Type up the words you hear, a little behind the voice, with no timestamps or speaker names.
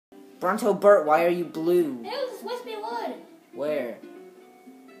Bronto Burt, why are you blue? It was Wispy Wood. Where?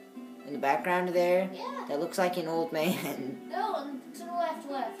 In the background there? Yeah. That looks like an old man. No, to the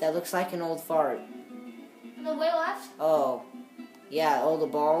left. That looks like an old fart. On the way left? Oh. Yeah, all the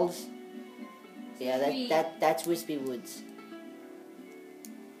balls. Yeah, that's Wispy Woods.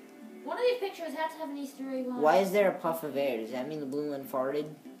 One of these pictures has to have an Easter egg on it. Why is there a puff of air? Does that mean the blue one farted?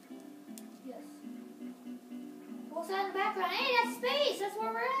 Yes. What's that in the background? Hey, that's space. That's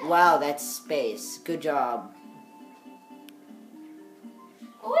where we're at. Wow, that's space. Good job.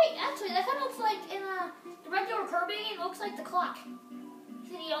 Oh wait, actually, that kind of looks like in the regular Kirby. It looks like the clock.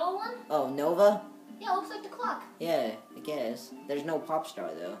 See the yellow one? Oh, Nova? Yeah, it looks like the clock. Yeah, I guess. There's no pop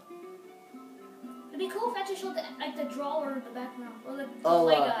star though. It'd be cool if actually showed the drawer in the background or the Oh,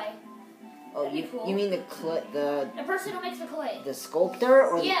 clay guy. Oh, Cool. you mean the person who makes the clay. the sculptor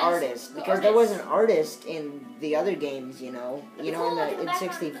or Yes, the artist? the Because there was an artist. artist in the other games, you know. It'd You be know, cool, like, in in the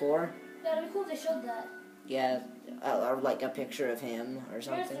background. 64. Yeah, it'd be cool if they showed that. Yeah, or like a picture of him or There's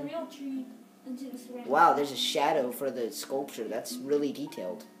the something. real tree. Into the surrounding. Wow, there's a shadow for the sculpture. That's really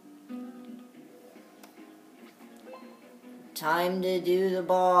detailed. Time to do the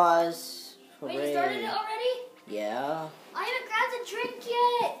boss. Wait, you started it already? Yeah. I haven't grabbed a drink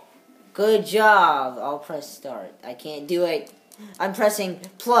yet. Good job. I'll press start. I can't do it. I'm pressing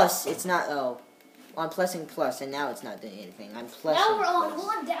plus. It's not. Oh. I'm pressing plus, and now it's not doing anything. I'm pressing Now we're on plus.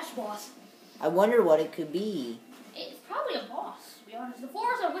 one dash boss. I wonder what it could be. It's probably a boss, to be honest. The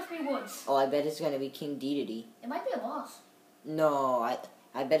floors are Wispy Woods. Oh, I bet it's gonna be King Dedede. It might be a boss. No,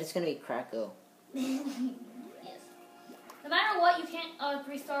 I bet it's gonna be Kracko. Yes. No matter what, you can't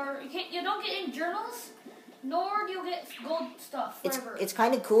 3-star. You don't get any journals, nor do you get gold stuff forever. It's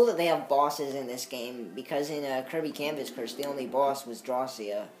kind of cool that they have bosses in this game because in Kirby Canvas Curse the only boss was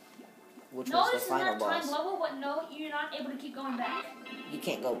Drossia, which No, was the this is final not boss. time level, but no, you're not able to keep going back. You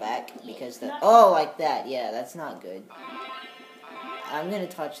can't go back because the Not- like that. Yeah, that's not good. I'm gonna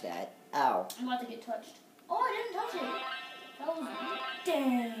touch that. Ow. I'm about to get touched. Oh, I didn't touch it. That was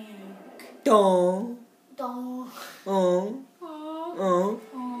dang. Don't. Dong. Oh. Oh. Oh.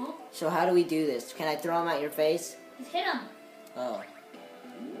 Oh. So how do we do this? Can I throw him at your face? Just hit him. Oh.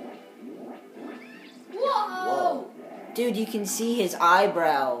 Whoa. Whoa. Dude, you can see his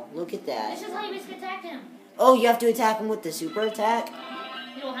eyebrow. Look at that. This is how you basically attack him. Oh, you have to attack him with the super attack?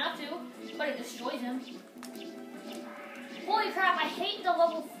 You don't have to, but it destroys him. Holy crap, I hate the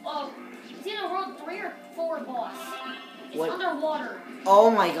level, it's either World 3 or 4 boss. It's What? underwater. Oh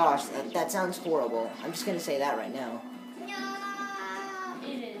my gosh, that sounds horrible. I'm just gonna say that right now.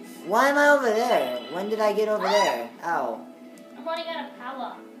 It is. Why am I over there? When did I get over there? Ow. I'm running out of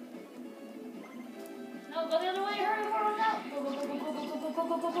power. No, go the other way, hurry, run out. Go, go, go, go, go, go, go, go,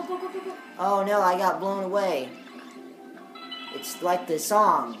 go, go, go, go, go, go. Oh no, I got blown away. It's like the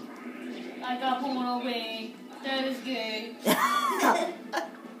song. I got blown away. That is gay. Yes,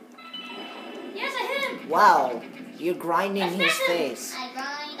 I hit him. Wow, you're grinding I his smacked him. face. I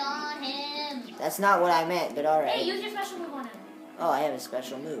grind on him. That's not what I meant, but Hey, alright. use your special move on him. Oh, I have a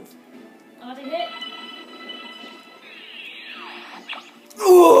special move. I'm about to hit.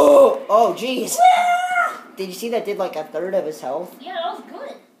 Ooh! Oh, jeez. Did you see that did like a third of his health? Yeah, that was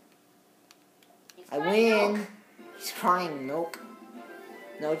good. He's I crying win. milk. He's crying milk.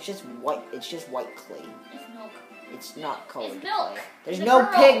 No, it's just white. It's just white clay. It's milk. It's not colored It's milk. clay. There's It's a no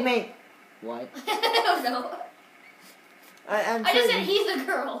girl. pigment. What? I don't know. I'm I just said pretty, he's a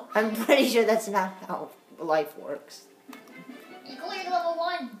girl. I'm pretty sure that's not how life works. You cleared level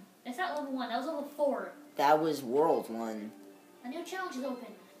 1. It's not level 1. That was level 4. That was World 1. A new challenge is open.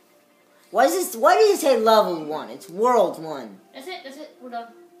 Why did you say level 1? It's World 1. That's it. That's it. We're done.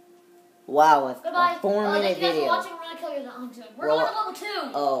 Wow, a Goodbye. 4-minute thank you guys video. for watching. We're gonna kill you on to it. We're Well, going to level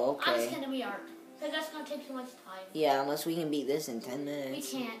 2. Oh, I'm just okay. kidding. We aren't. Because that's gonna take too much time. Yeah, unless we can beat this in 10 We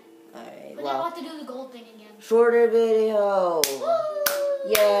minutes. can't. Alright, But then well, we'll have to do the gold thing again. shorter video.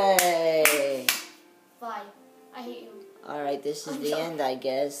 Woo! Yay. Bye. I hate you. Alright, this is I'm the sorry. end, I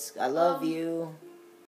guess. I love you.